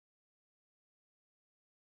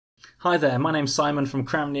Hi there, my name's Simon from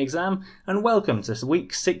CramTheExam and welcome to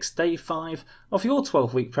week 6, day 5 of your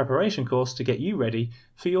 12-week preparation course to get you ready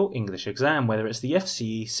for your English exam, whether it's the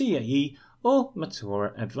FCE CAE or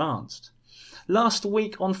Matura Advanced. Last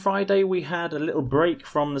week on Friday we had a little break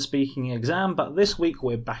from the speaking exam, but this week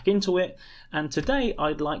we're back into it, and today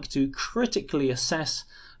I'd like to critically assess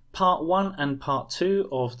Part 1 and Part 2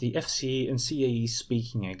 of the FCE and CAE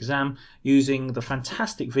speaking exam using the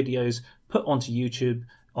fantastic videos put onto YouTube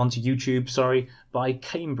by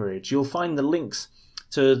Cambridge. You'll find the links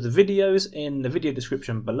to the videos in the video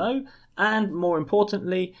description below, and more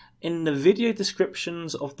importantly in the video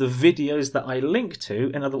descriptions of the videos that I link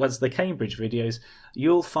to, in other words the Cambridge videos,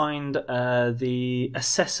 you'll find the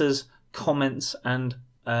assessors' comments and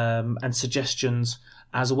suggestions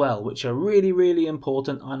as well, which are really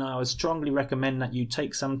important, and I would strongly recommend that you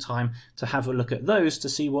take some time to have a look at those to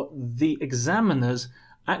see what the examiners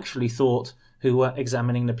actually thought who were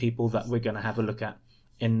examining the people that we're going to have a look at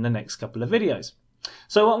in the next couple of videos.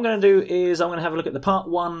 So what I'm going to do is I'm going to have a look at the Part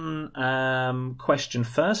 1 question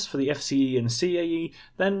first for the FCE and CAE,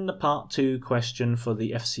 then the Part 2 question for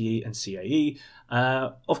the FCE and CAE.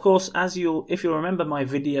 Of course, if you'll remember my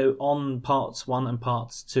video on Parts 1 and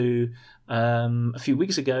Parts 2 a few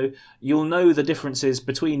weeks ago, you'll know the differences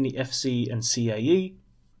between the FCE and CAE.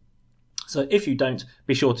 So if you don't,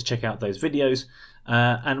 be sure to check out those videos.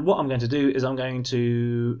 And what I'm going to do is I'm going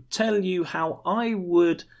to tell you how I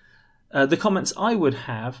would, the comments I would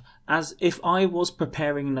have as if I was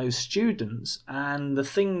preparing those students, and the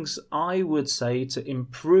things I would say to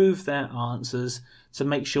improve their answers to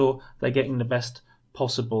make sure they're getting the best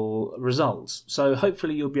possible results. So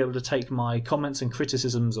hopefully you'll be able to take my comments and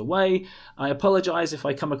criticisms away. I apologise if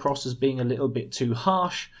I come across as being a little bit too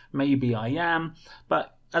harsh. Maybe I am,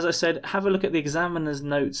 but as I said, have a look at the examiner's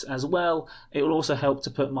notes as well. It will also help to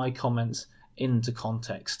put my comments into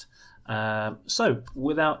context. So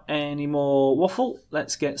without any more waffle,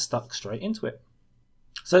 let's get stuck straight into it.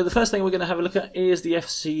 So the first thing we're going to have a look at is the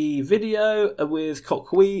FCE video with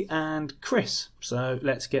Kokwi and Chris. So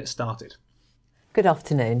let's get started. Good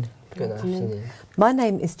afternoon. Good afternoon. My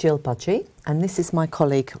name is Jill Budgie, and this is my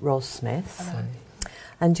colleague Ros Smith. Hello.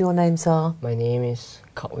 And your names are? My name is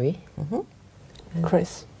Kokwi.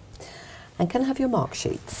 Chris. And can I have your mark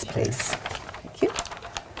sheets, please? Thank you.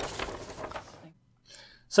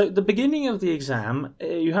 So at the beginning of the exam,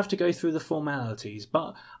 you have to go through the formalities,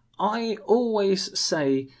 but I always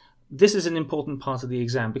say this is an important part of the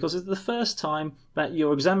exam because it's the first time that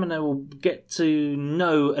your examiner will get to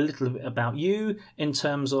know a little bit about you in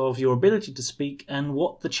terms of your ability to speak and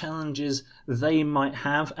what the challenges they might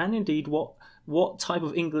have, and indeed what type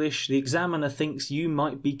of English the examiner thinks you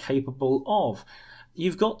might be capable of.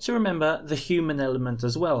 You've got to remember the human element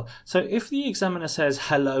as well. So if the examiner says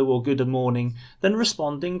hello or good morning, then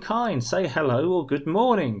respond in kind. Say hello or good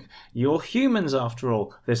morning. You're humans after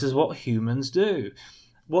all. This is what humans do.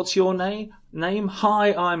 What's your name?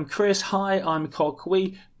 Hi, I'm Chris. Hi, I'm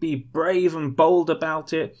Kokwi. Be brave and bold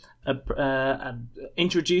about it.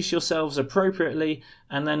 Introduce yourselves appropriately,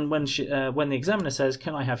 and then when the examiner says,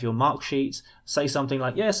 "Can I have your mark sheets?" say something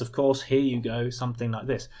like, "Yes, of course. Here you go." Something like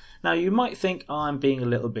this. Now you might think I'm being a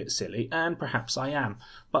little bit silly, and perhaps I am,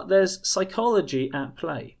 but there's psychology at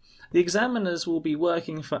play. The examiners will be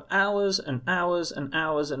working for hours and hours and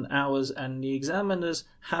hours and hours, and the examiners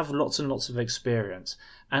have lots and lots of experience.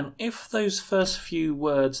 And if those first few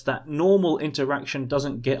words, that normal interaction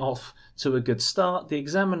doesn't get off to a good start, the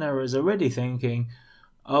examiner is already thinking,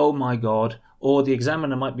 "Oh my God," or the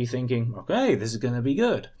examiner might be thinking, "Okay, this is going to be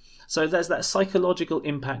good." So there's that psychological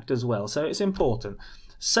impact as well. So it's important.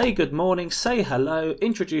 Say good morning, say hello,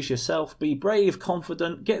 introduce yourself, be brave,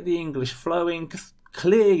 confident, get the English flowing,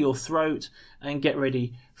 clear your throat, and get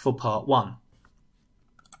ready for Part 1.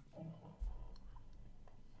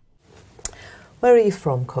 Where are you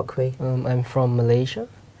from, Kokwi? I'm from Malaysia.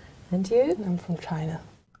 And you? I'm from China.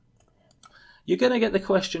 You're going to get the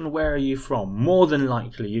question, where are you from? More than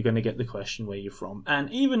likely, you're going to get the question, where you're from. And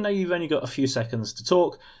even though you've only got a few seconds to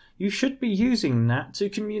talk, you should be using that to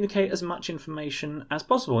communicate as much information as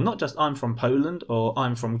possible. Not just I'm from Poland or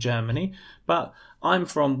I'm from Germany, but I'm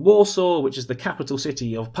from Warsaw, which is the capital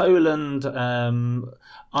city of Poland.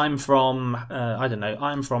 I'm from,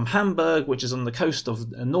 I'm from Hamburg, which is on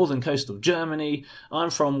the northern coast of Germany.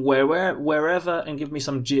 I'm from wherever, and give me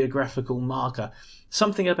some geographical marker.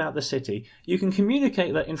 Something about the city. You can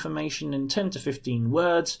communicate that information in 10 to 15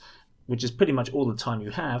 words, which is pretty much all the time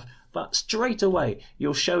you have, but straight away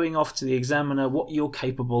you're showing off to the examiner what you're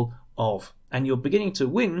capable of, and you're beginning to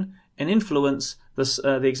win and influence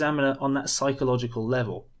the examiner on that psychological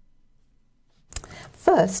level.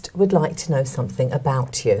 First, we'd like to know something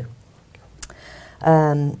about you.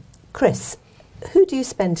 Chris, who do you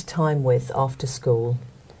spend time with after school?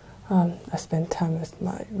 I spend time with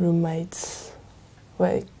my roommates.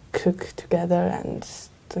 We cook together and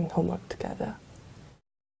doing homework together.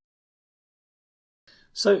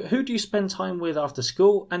 So, who do you spend time with after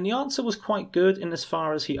school? And the answer was quite good in as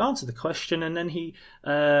far as he answered the question, and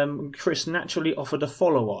then Chris naturally offered a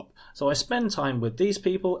follow-up. So I spend time with these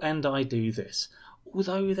people and I do this.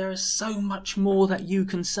 Although there is so much more that you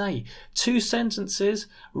can say. 2 sentences,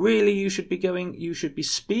 really you should be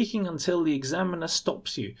speaking until the examiner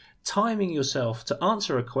stops you, timing yourself to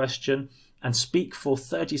answer a question and speak for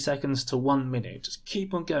 30 seconds to 1 minute. Just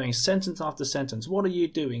keep on going, sentence after sentence. What are you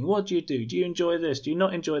doing? What do you do? Do you enjoy this? Do you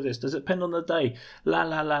not enjoy this? Does it depend on the day? La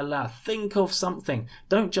la la la. Think of something.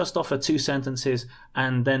 Don't just offer 2 sentences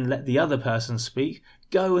and then let the other person speak.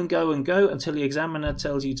 Go and go and go until the examiner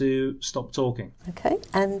tells you to stop talking. Okay,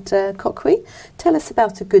 and Kokwi, tell us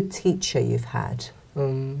about a good teacher you've had.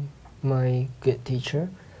 My good teacher,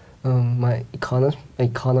 my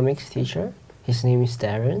economics teacher, his name is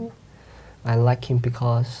Darren. I like him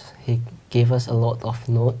because he gave us a lot of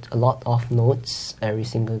notes every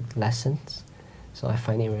single lesson. So I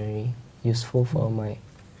find it very useful for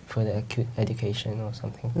the acute education or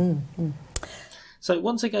something. So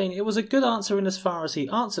once again, it was a good answer in as far as he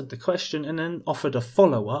answered the question and then offered a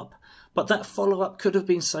follow-up, but that follow-up could have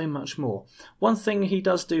been so much more. One thing he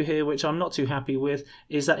does do here, which I'm not too happy with,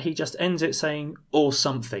 is that he just ends it saying, or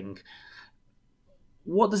something.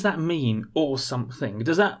 What does that mean, or something?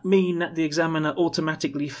 Does that mean that the examiner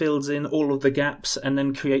automatically fills in all of the gaps and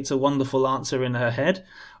then creates a wonderful answer in her head?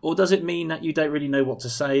 Or does it mean that you don't really know what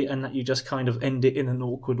to say and that you just kind of end it in an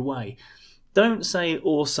awkward way? Don't say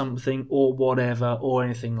or something or whatever or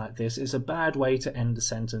anything like this. It's a bad way to end a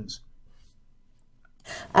sentence.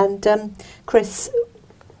 And Chris,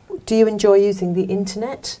 do you enjoy using the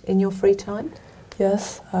internet in your free time?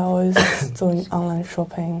 Yes, I always doing online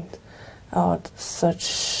shopping or search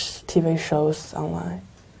TV shows online.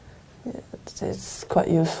 It's quite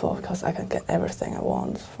useful because I can get everything I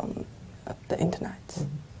want from the internet.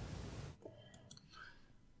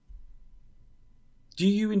 Do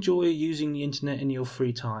you enjoy using the internet in your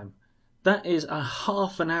free time? That is a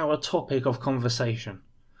half-an-hour topic of conversation.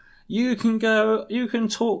 You can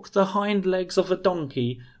talk the hind legs of a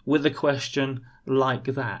donkey with a question like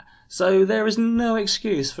that. So there is no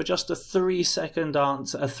excuse for just a 3-second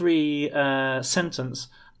answer, a 3-sentence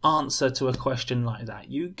answer to a question like that.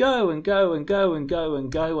 You go and go and go and go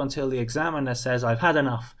and go until the examiner says, I've had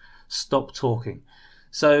enough, stop talking.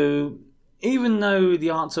 So even though the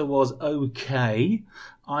answer was okay,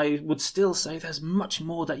 I would still say there's much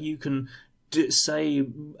more that you can say,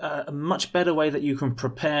 a much better way that you can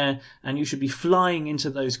prepare, and you should be flying into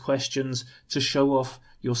those questions to show off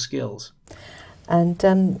your skills. And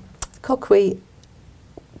Kokwi,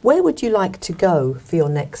 where would you like to go for your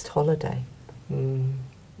next holiday?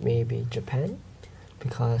 Maybe Japan,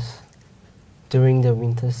 because during the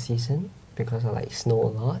winter season, because I like snow a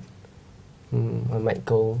lot, I might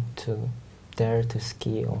go to there to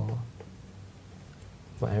ski or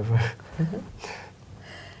whatever.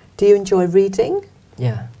 Do you enjoy reading?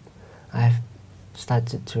 Yeah, I've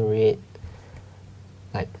started to read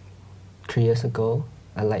like 3 years ago.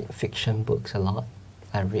 I like fiction books a lot.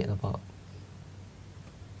 I read about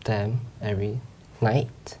them every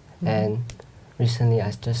night. And recently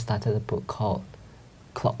I just started a book called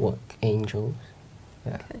Clockwork Angels.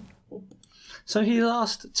 Yeah. Okay. So he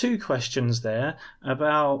asked 2 questions there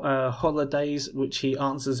about holidays, which he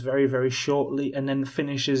answers very, very shortly, and then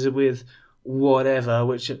finishes with whatever,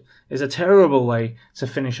 which is a terrible way to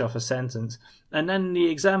finish off a sentence. And then the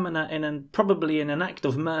examiner, probably in an act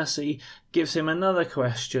of mercy, gives him another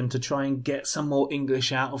question to try and get some more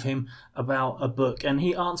English out of him about a book. And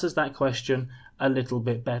he answers that question a little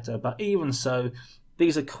bit better. But even so,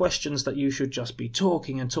 these are questions that you should just be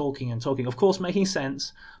talking and talking and talking. Of course, making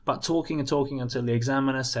sense, but talking and talking until the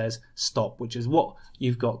examiner says stop, which is what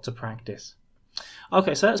you've got to practice.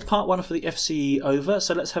 Okay, so that's part 1 for the FCE over.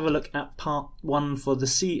 So let's have a look at part 1 for the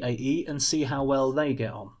CAE and see how well they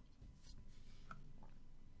get on.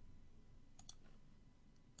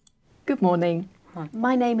 Good morning. Hi.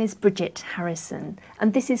 My name is Bridget Harrison,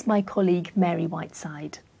 and this is my colleague Mary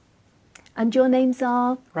Whiteside. And your names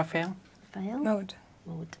are? Raphael. Maud.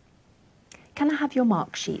 Maud. Can I have your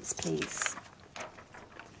mark sheets, please?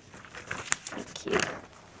 Thank you.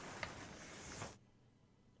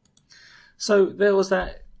 So there was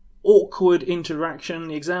that awkward interaction.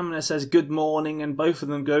 The examiner says good morning and both of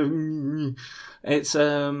them go, It's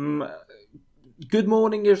Good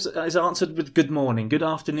morning is answered with good morning. Good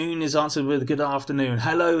afternoon is answered with good afternoon.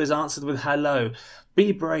 Hello is answered with hello.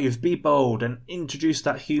 Be brave, be bold, and introduce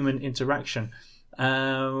that human interaction.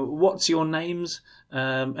 What's your names?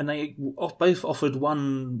 And they both offered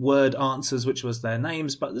one-word answers, which was their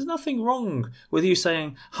names, but there's nothing wrong with you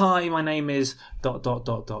saying, hi, my name is ...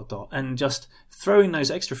 And just throwing those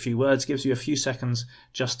extra few words gives you a few seconds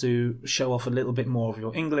just to show off a little bit more of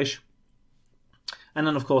your English. And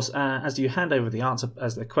then, of course, as you hand over the answer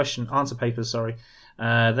papers,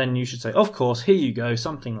 then you should say, of course, here you go,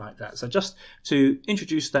 something like that. So just to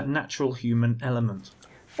introduce that natural human element.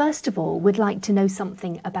 First of all, we'd like to know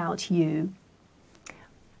something about you.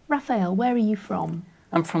 Raphael, where are you from?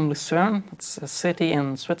 I'm from Lucerne. It's a city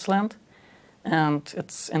in Switzerland, and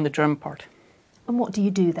it's in the German part. And what do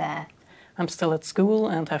you do there? I'm still at school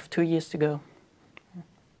and have 2 years to go.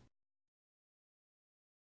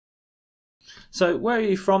 So where are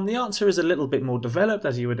you from? The answer is a little bit more developed,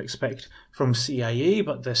 as you would expect from CAE,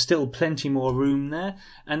 but there's still plenty more room there.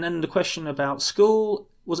 And then the question about school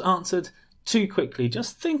was answered too quickly.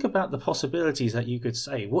 Just think about the possibilities that you could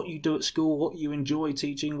say. What you do at school, what you enjoy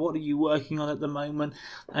teaching, what are you working on at the moment,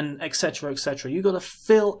 and etc, etc. You've got to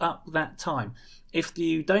fill up that time. If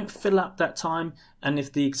you don't fill up that time, and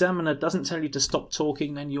if the examiner doesn't tell you to stop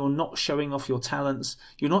talking, then you're not showing off your talents.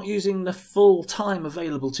 You're not using the full time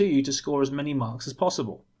available to you to score as many marks as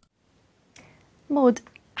possible. Maud,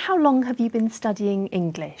 how long have you been studying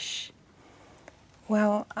English?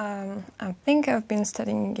 Well, I think I've been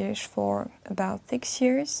studying English for about 6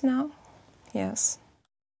 years now. Yes.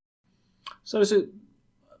 So is it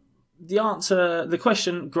the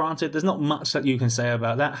question, granted, there's not much that you can say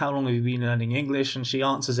about that. How long have you been learning English? And she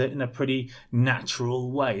answers it in a pretty natural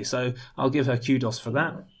way. So I'll give her kudos for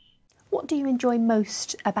that. What do you enjoy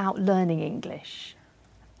most about learning English?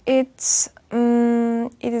 It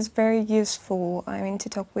is very useful, I mean, to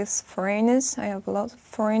talk with foreigners. I have a lot of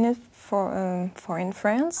foreign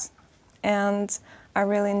friends, and I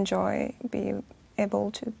really enjoy being able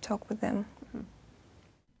to talk with them.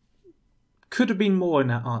 Could have been more in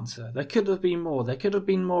that answer. There could have been more. There could have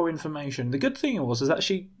been more information. The good thing was is that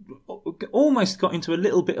she almost got into a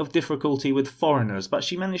little bit of difficulty with foreigners, but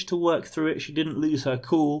she managed to work through it. She didn't lose her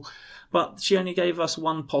cool, but she only gave us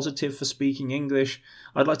one positive for speaking English.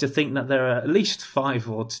 I'd like to think that there are at least 5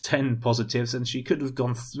 or 10 positives, and she could have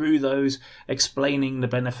gone through those, explaining the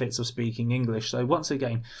benefits of speaking English. So once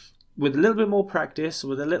again, with a little bit more practice,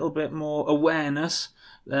 with a little bit more awareness,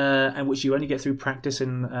 and which you only get through practice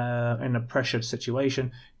in a pressured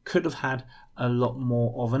situation, could have had a lot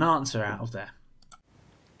more of an answer out of there.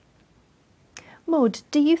 Maud,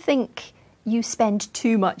 do you think you spend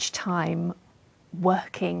too much time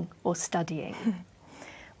working or studying?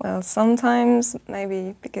 Well, sometimes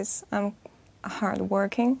maybe because I'm hard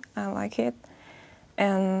working, I like it,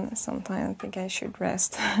 and sometimes I think I should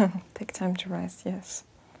rest, take time to rest, yes.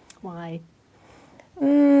 Why?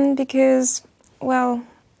 Because, well,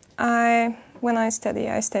 when I study,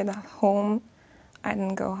 I stayed at home. I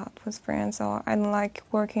didn't go out with friends, or I didn't like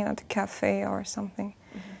working at a cafe or something.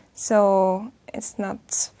 So it's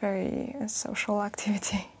not very a social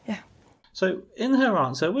activity, yeah. So in her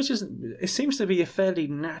answer, it seems to be a fairly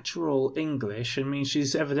natural English. I mean,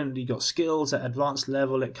 she's evidently got skills at advanced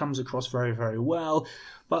level. It comes across very, very well.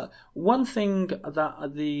 But one thing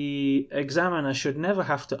that the examiner should never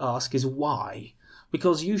have to ask is why.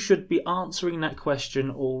 Because you should be answering that question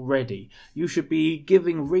already. You should be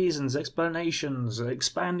giving reasons, explanations,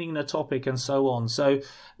 expanding the topic, and so on. So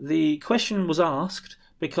the question was asked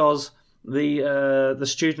because the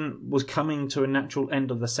student was coming to a natural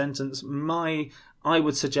end of the sentence. I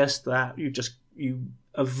would suggest that you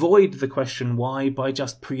avoid the question why by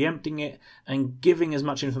just preempting it and giving as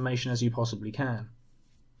much information as you possibly can.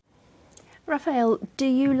 Raphael, do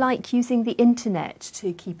you like using the internet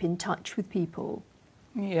to keep in touch with people?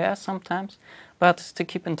 Yeah, sometimes. But to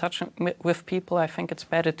keep in touch with people, I think it's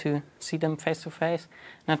better to see them face to face,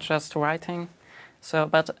 not just writing. So,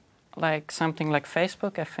 but like something like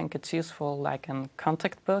Facebook, I think it's useful like a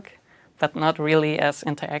contact book, but not really as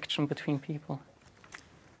interaction between people.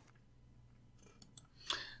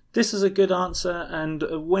 This is a good answer, and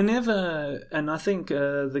and I think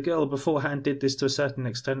the girl beforehand did this to a certain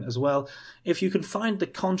extent as well, if you can find the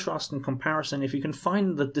contrast and comparison, if you can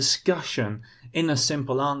find the discussion in a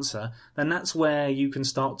simple answer, then that's where you can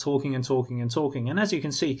start talking and talking and talking. And as you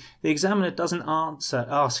can see, the examiner doesn't ask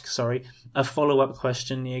a follow-up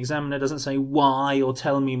question. The examiner doesn't say why or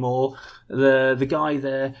tell me more. The guy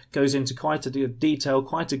there goes into quite a detail,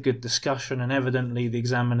 quite a good discussion, and evidently the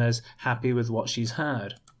examiner's happy with what she's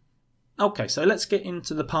heard. Okay, so let's get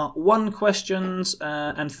into the part 1 questions,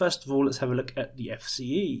 and first of all, let's have a look at the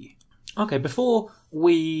FCE. Okay, before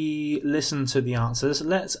we listen to the answers,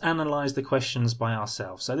 let's analyse the questions by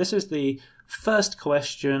ourselves. So this is the first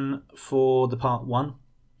question for the part 1,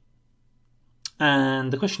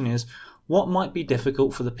 and the question is, what might be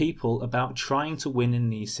difficult for the people about trying to win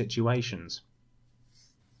in these situations?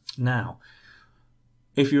 Now,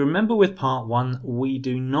 if you remember with part 1, we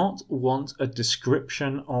do not want a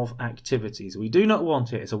description of activities. We do not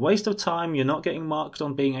want it. It's a waste of time. You're not getting marked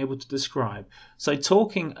on being able to describe. So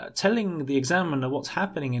telling the examiner what's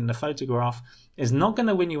happening in the photograph is not going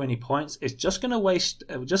to win you any points. It's just going to waste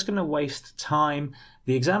time.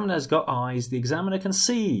 The examiner's got eyes. The examiner can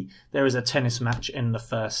see there is a tennis match in the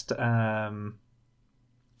first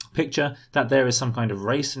picture, that there is some kind of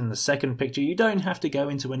race in the second picture. You don't have to go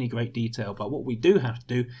into any great detail, but what we do have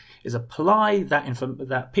to do is apply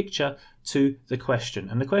that picture to the question.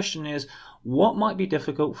 And the question is, what might be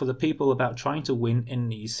difficult for the people about trying to win in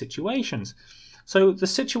these situations? So the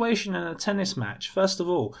situation in a tennis match, first of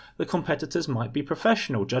all, the competitors might be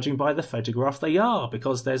professional, judging by the photograph they are,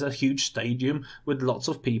 because there's a huge stadium with lots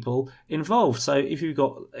of people involved. So if you've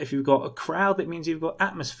got a crowd, that means you've got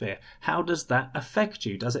atmosphere. How does that affect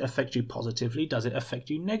you? Does it affect you positively? Does it affect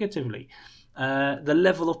you negatively? The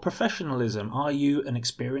level of professionalism. Are you an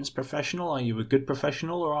experienced professional? Are you a good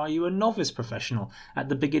professional? Or are you a novice professional at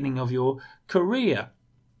the beginning of your career?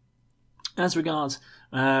 As regards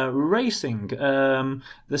racing,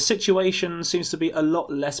 the situation seems to be a lot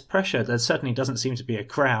less pressure. There certainly doesn't seem to be a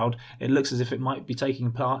crowd. It looks as if it might be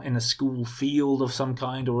taking part in a school field of some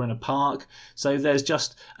kind or in a park. So there's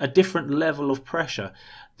just a different level of pressure.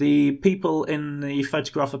 The people in the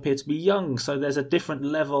photograph appear to be young, so there's a different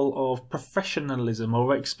level of professionalism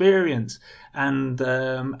or experience. And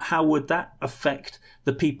how would that affect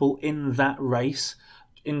the people in that race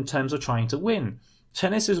in terms of trying to win?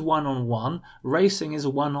 Tennis is one-on-one, racing is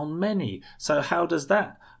one-on-many. So how does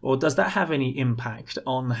that, or does that have any impact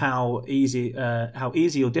on how easy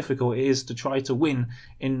or difficult it is to try to win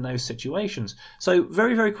in those situations? So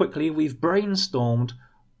very, very quickly, we've brainstormed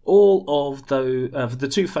all of the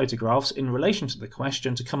 2 photographs in relation to the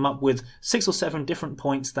question to come up with 6 or 7 different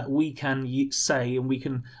points that we can say and we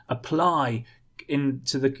can apply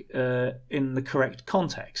into in the correct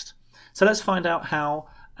context. So let's find out how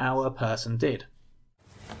our person did.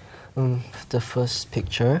 The first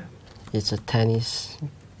picture, it's a tennis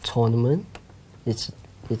tournament. It's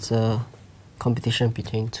a competition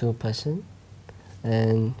between 2 persons,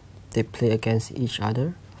 and they play against each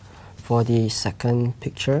other. For the second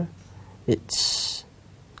picture, it's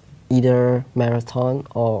either marathon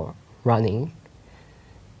or running.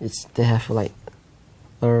 They have like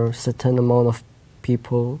a certain amount of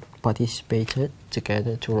people participated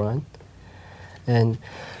together to run. And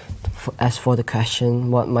as for the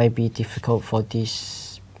question, what might be difficult for the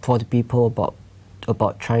people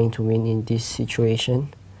about trying to win in this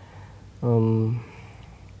situation?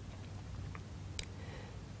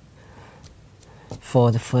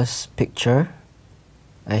 For the first picture,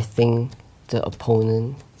 I think the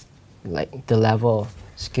opponent, like the level of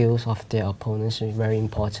skills of their opponents, is very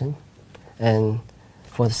important. And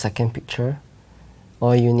for the second picture,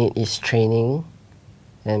 all you need is training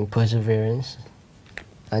and perseverance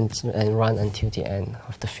and run until the end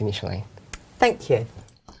of the finish line. Thank you.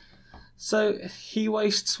 So he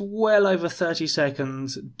wastes well over 30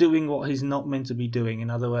 seconds doing what he's not meant to be doing. In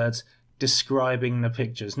other words, describing the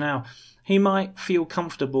pictures. Now, he might feel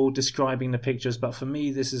comfortable describing the pictures, but for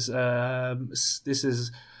me, this is a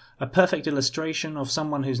perfect illustration of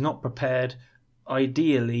someone who's not prepared,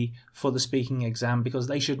 ideally, for the speaking exam, because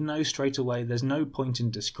they should know straight away there's no point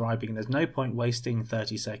in describing, there's no point wasting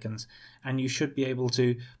 30 seconds, and you should be able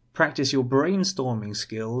to practice your brainstorming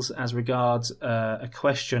skills as regards a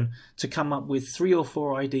question to come up with 3 or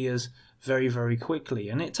 4 ideas very, very quickly.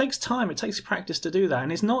 And it takes time, it takes practice to do that,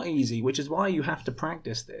 and it's not easy, which is why you have to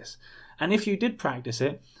practice this. And if you did practice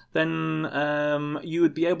it, then you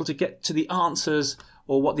would be able to get to the answers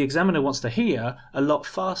or what the examiner wants to hear a lot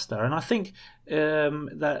faster. And I think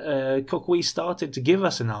that Kokui started to give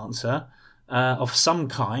us an answer of some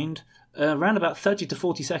kind around about 30 to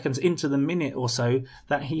 40 seconds into the minute or so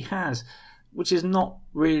that he has, which is not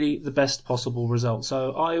really the best possible result.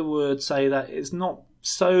 So I would say that it's not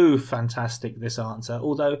so fantastic, this answer,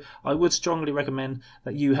 although I would strongly recommend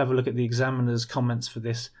that you have a look at the examiner's comments for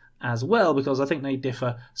this as well, because I think they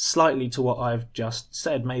differ slightly to what I've just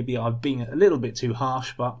said. Maybe I've been a little bit too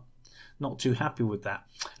harsh, but not too happy with that.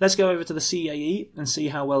 Let's go over to the CAE and see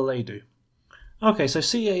how well they do. Okay, so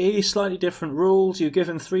CAE, slightly different rules. You're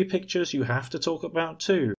given 3 pictures, you have to talk about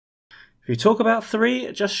 2. If you talk about 3,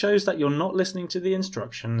 it just shows that you're not listening to the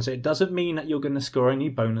instructions. It doesn't mean that you're going to score any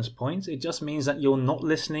bonus points. It just means that you're not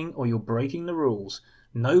listening or you're breaking the rules.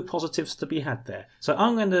 No positives to be had there. So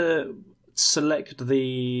I'm going to select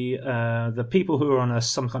the people who are on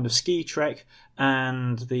some kind of ski trek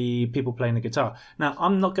and the people playing the guitar. Now,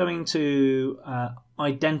 I'm not going to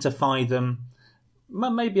identify them.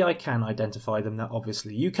 Maybe I can identify them now,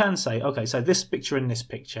 obviously. You can say, okay, so this picture and this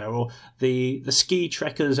picture, or the ski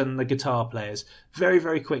trekkers and the guitar players, very,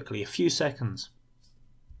 very quickly, a few seconds.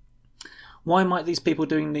 Why might these people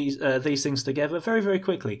doing these things together? Very, very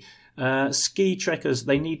quickly. Ski trekkers,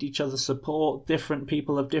 they need each other's support. Different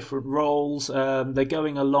people have different roles. They're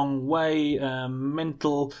going a long way.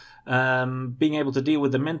 Being able to deal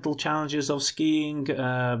with the mental challenges of skiing,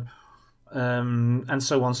 and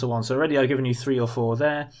so on, so on. So already I've given you 3 or 4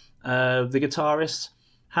 there. The guitarists,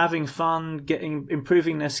 having fun,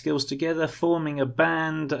 improving their skills together, forming a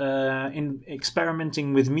band,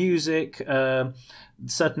 experimenting with music.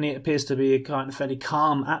 Certainly it appears to be a kind of fairly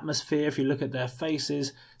calm atmosphere if you look at their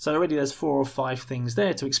faces. So already there's 4 or 5 things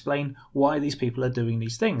there to explain why these people are doing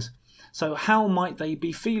these things. So how might they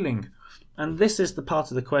be feeling? And this is the part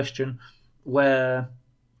of the question where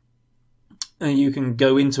you can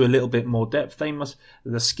go into a little bit more depth.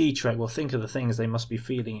 The ski trek, well, think of the things they must be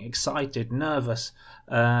feeling: excited, nervous.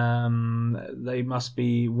 They must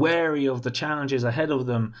be wary of the challenges ahead of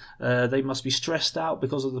them. They must be stressed out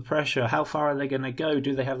because of the pressure. How far are they going to go?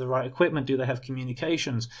 Do they have the right equipment? Do they have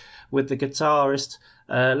communications? With the guitarist,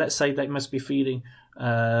 let's say they must be feeling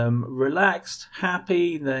relaxed,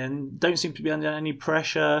 happy, then don't seem to be under any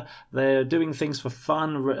pressure. They're doing things for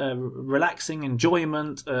fun, relaxing,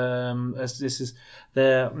 enjoyment. They're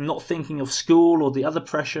not thinking of school or the other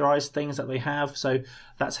pressurized things that they have. So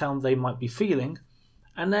that's how they might be feeling.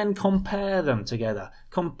 And then compare them together.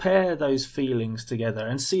 Compare those feelings together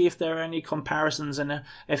and see if there are any comparisons and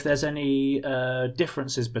if there's any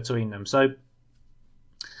differences between them. So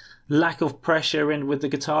lack of pressure with the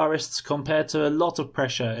guitarists compared to a lot of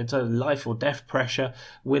pressure, in terms of life or death pressure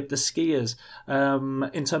with the skiers.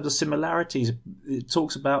 In terms of similarities, it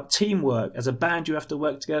talks about teamwork. As a band, you have to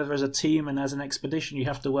work together as a team, and as an expedition, you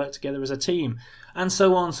have to work together as a team, and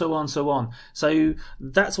so on, so on, so on. So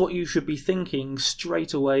that's what you should be thinking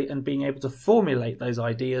straight away and being able to formulate those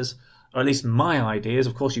ideas, or at least my ideas.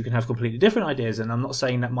 Of course, you can have completely different ideas, and I'm not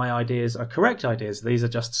saying that my ideas are correct ideas. These are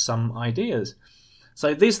just some ideas.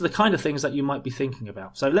 So these are the kind of things that you might be thinking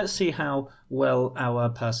about. So let's see how well our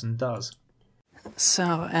person does.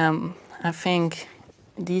 So I think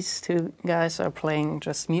these 2 guys are playing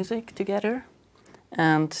just music together,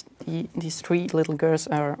 and these 3 little girls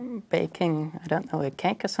are baking, I don't know, a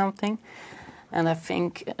cake or something. And I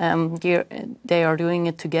think they are doing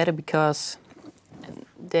it together because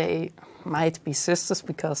they might be sisters,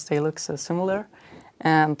 because they look so similar.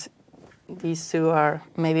 And these 2 are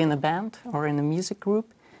maybe in a band or in a music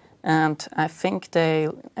group, and I think they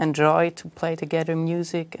enjoy to play together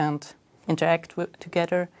music and interact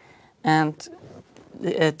together. And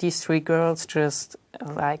these 3 girls just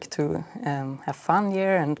like to have fun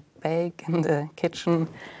here and bake in the kitchen.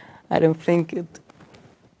 I don't think it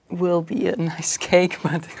will be a nice cake,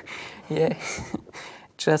 but yeah,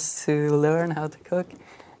 just to learn how to cook.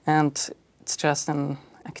 And it's just an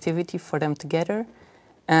activity for them together.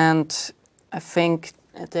 And I think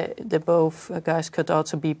the both guys could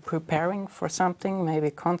also be preparing for something, maybe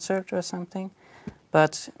a concert or something.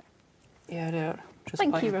 But yeah, they're just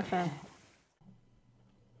Thank playing. you, Raphael.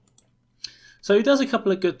 So he does a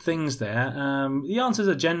couple of good things there. The answers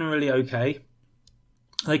are generally okay.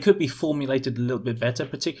 They could be formulated a little bit better,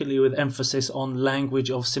 particularly with emphasis on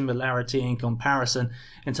language of similarity and comparison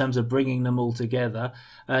in terms of bringing them all together.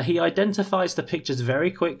 He identifies the pictures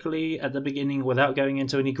very quickly at the beginning without going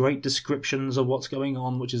into any great descriptions of what's going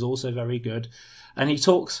on, which is also very good. And he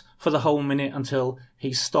talks for the whole minute until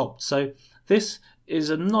he's stopped. So this is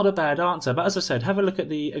not a bad answer, but as I said, have a look at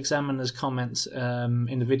the examiner's comments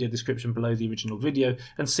in the video description below the original video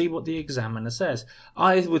and see what the examiner says.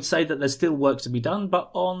 I would say that there's still work to be done, but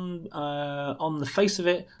on the face of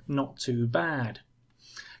it, not too bad.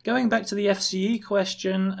 Going back to the FCE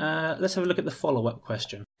question, let's have a look at the follow-up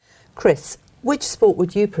question. Chris, which sport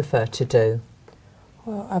would you prefer to do?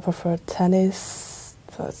 Well, I prefer tennis,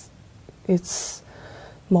 but it's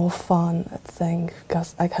more fun, I think,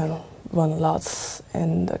 because I can run lots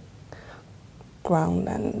in the ground,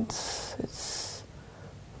 and it's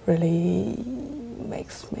really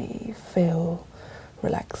makes me feel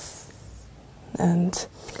relaxed.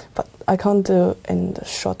 But I can't do it in the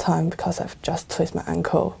short time because I've just twisted my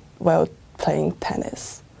ankle while playing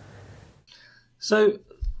tennis. So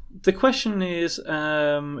The question is,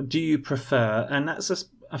 do you prefer? And that's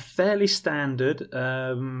a fairly standard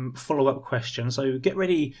follow-up question. So get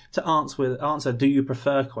ready to answer do you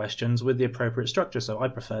prefer questions with the appropriate structure. So I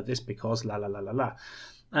prefer this because la la la la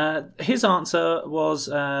la. His answer was,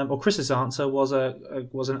 or Chris's answer was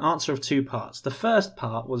an answer of two parts. The first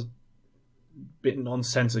part was a bit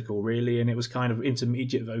nonsensical, really, and it was kind of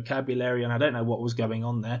intermediate vocabulary, and I don't know what was going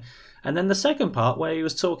on there. And then the second part, where he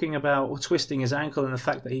was talking about twisting his ankle and the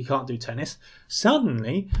fact that he can't do tennis,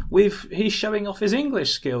 suddenly he's showing off his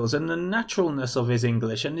English skills and the naturalness of his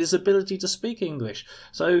English and his ability to speak English.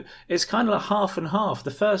 So it's kind of like half and half.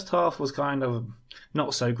 The first half was kind of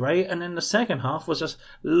not so great, and then the second half was just,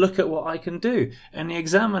 look at what I can do. And the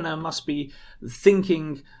examiner must be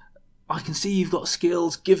thinking, I can see you've got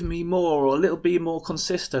skills, give me more, or a little bit more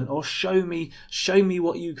consistent, or show me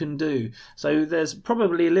what you can do. So there's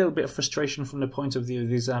probably a little bit of frustration from the point of view of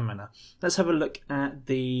the examiner. Let's have a look at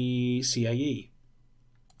the CAE.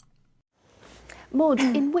 Maud,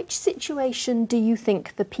 in which situation do you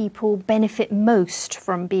think the people benefit most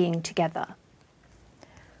from being together?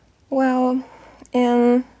 Well,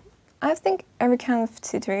 I think every kind of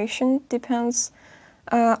situation depends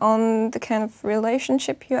on the kind of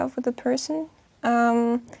relationship you have with the person.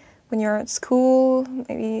 When you're at school,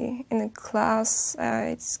 maybe in a class,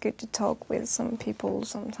 it's good to talk with some people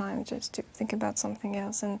sometimes just to think about something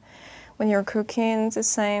else. And when you're cooking, it's the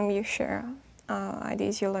same. You share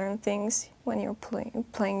ideas, you learn things. When you're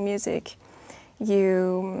playing music,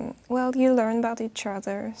 you learn about each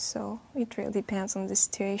other. So it really depends on the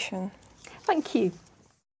situation. Thank you.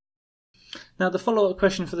 Now, the follow-up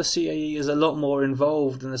question for the CAE is a lot more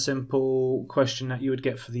involved than the simple question that you would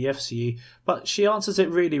get for the FCE, but she answers it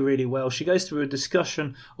really, really well. She goes through a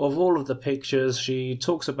discussion of all of the pictures. She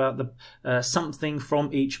talks about the something from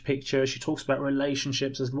each picture. She talks about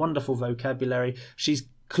relationships. There's wonderful vocabulary. She's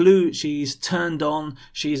turned on,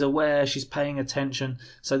 she's aware, she's paying attention.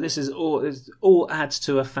 So this is all adds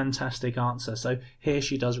to a fantastic answer. So here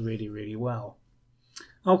she does really, really well.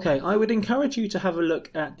 Okay, I would encourage you to have a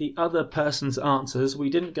look at the other person's answers.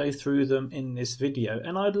 We didn't go through them in this video,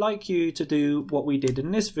 and I'd like you to do what we did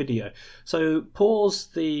in this video. So pause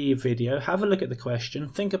the video, have a look at the question,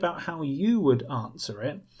 think about how you would answer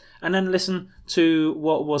it, and then listen to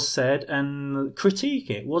what was said and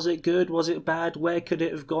critique it. Was it good? Was it bad? Where could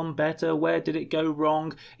it have gone better? Where did it go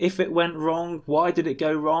wrong? If it went wrong, why did it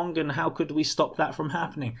go wrong? And how could we stop that from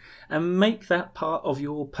happening? And make that part of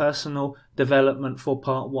your personal development for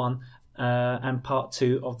part 1 and part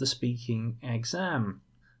 2 of the speaking exam.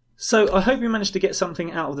 So I hope you managed to get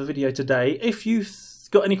something out of the video today. If you've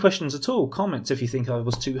got any questions at all, comments if you think I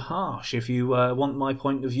was too harsh, if you want my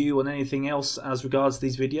point of view on anything else as regards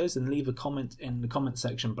these videos, then leave a comment in the comment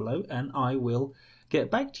section below and I will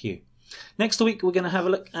get back to you. Next week we're going to have a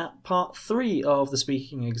look at part 3 of the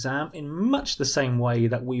speaking exam in much the same way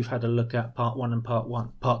that we've had a look at part 1 and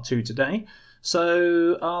part 2 today.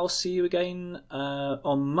 So I'll see you again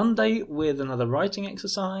on Monday with another writing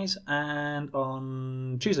exercise, and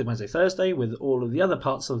on Tuesday, Wednesday, Thursday with all of the other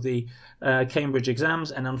parts of the Cambridge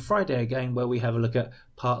exams, and on Friday again where we have a look at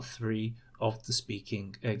part 3 of the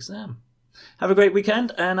speaking exam. Have a great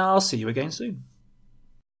weekend and I'll see you again soon.